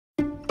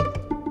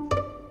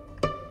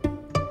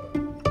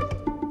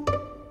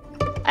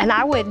And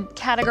I would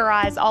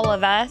categorize all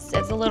of us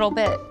as a little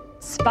bit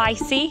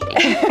spicy.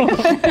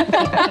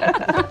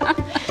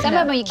 Some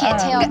of them you can't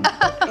tell.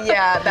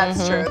 Yeah,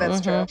 that's true,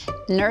 that's true.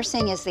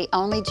 Nursing is the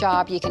only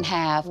job you can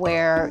have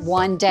where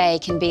one day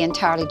can be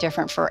entirely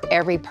different for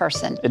every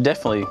person. It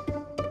definitely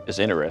is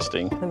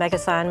interesting. We make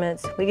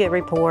assignments, we get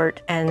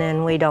report, and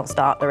then we don't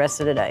stop the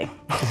rest of the day.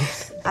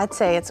 I'd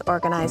say it's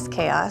organized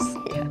chaos.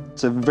 Yeah.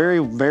 It's a very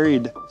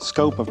varied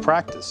scope of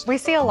practice. We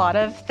see a lot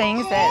of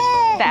things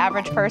that the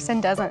average person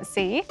doesn't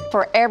see.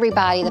 For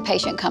everybody, the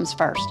patient comes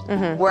first.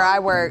 Where I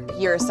work,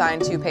 you're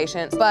assigned 2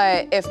 patients,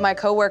 but if my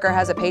coworker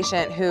has a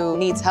patient who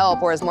needs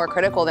help or is more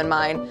critical than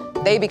mine,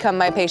 they become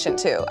my patient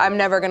too. I'm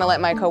never gonna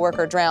let my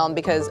coworker drown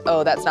because,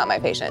 oh, that's not my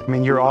patient. I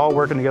mean, you're all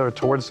working together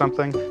towards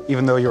something,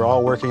 even though you're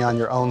all working on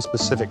your own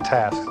specific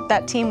task.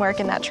 That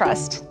teamwork and that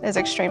trust is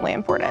extremely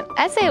important.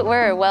 I'd say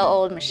we're a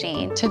well-oiled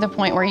machine. To the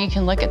point where you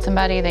can look at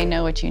somebody, they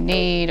know what you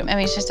need. I mean,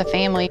 it's just a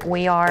family.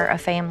 We are a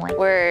family.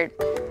 We're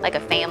like a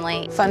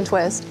family. Fun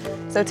twist.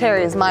 So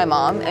Terry is my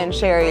mom and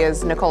Sherry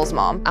is Nicole's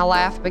mom. I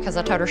laughed because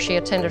I told her she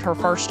attended her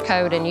first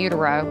code in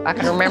utero. I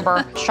can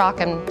remember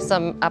shocking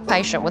a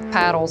patient with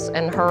paddles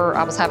and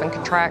I was having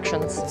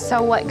contractions.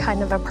 So what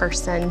kind of a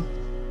person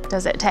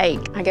does it take?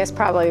 I guess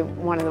probably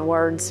one of the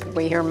words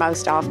we hear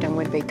most often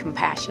would be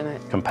compassionate.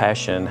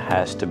 Compassion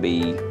has to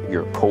be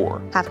your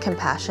core. Have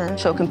compassion.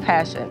 Show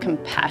compassion.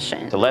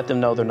 Compassion. To let them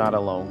know they're not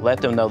alone.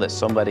 Let them know that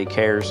somebody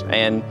cares,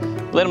 and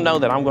let them know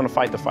that I'm going to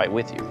fight the fight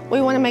with you.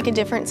 We want to make a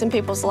difference in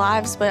people's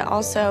lives, but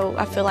also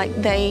I feel like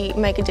they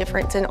make a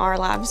difference in our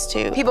lives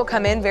too. People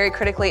come in very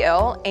critically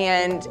ill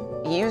and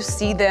you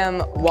see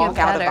them walk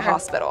out of the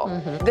hospital.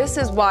 This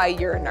is why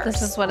you're a nurse.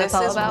 This is what it's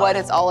all about. This is what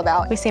it's all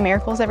about. We see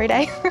miracles every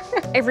day.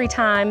 Every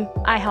time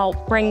I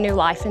help bring new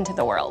life into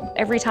the world.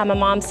 Every time a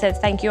mom says,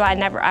 thank you,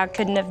 I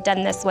couldn't have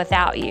done this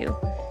without you,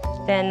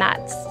 then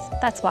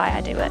that's why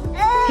I do it.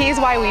 He's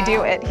why we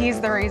do it.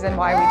 He's the reason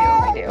why we do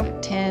what we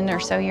do. 10 or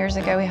so years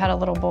ago, we had a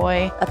little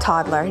boy. A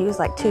toddler. He was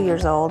like 2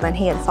 years old, and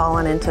he had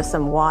fallen into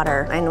some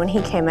water. And when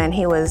he came in,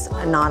 he was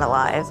not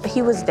alive.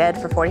 He was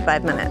dead for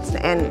 45 minutes,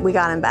 and we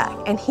got him back.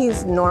 And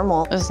he's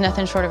normal. It was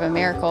nothing short of a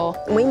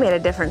miracle. We made a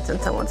difference in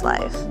someone's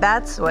life.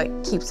 That's what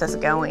keeps us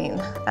going.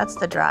 That's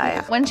the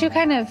drive. Once you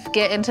kind of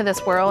get into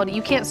this world,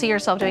 you can't see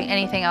yourself doing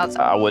anything else.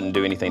 I wouldn't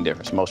do anything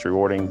different. It's the most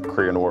rewarding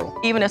career in the world.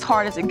 Even as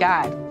hard as it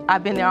got,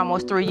 I've been there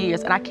almost 3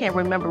 years, and I can't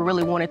remember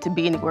really wanting to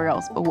be anywhere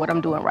else but what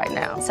I'm doing right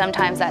now.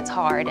 Sometimes that's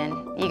hard, and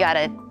you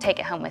gotta take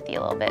it home with you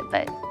a little bit,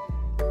 but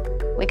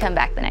we come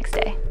back the next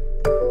day.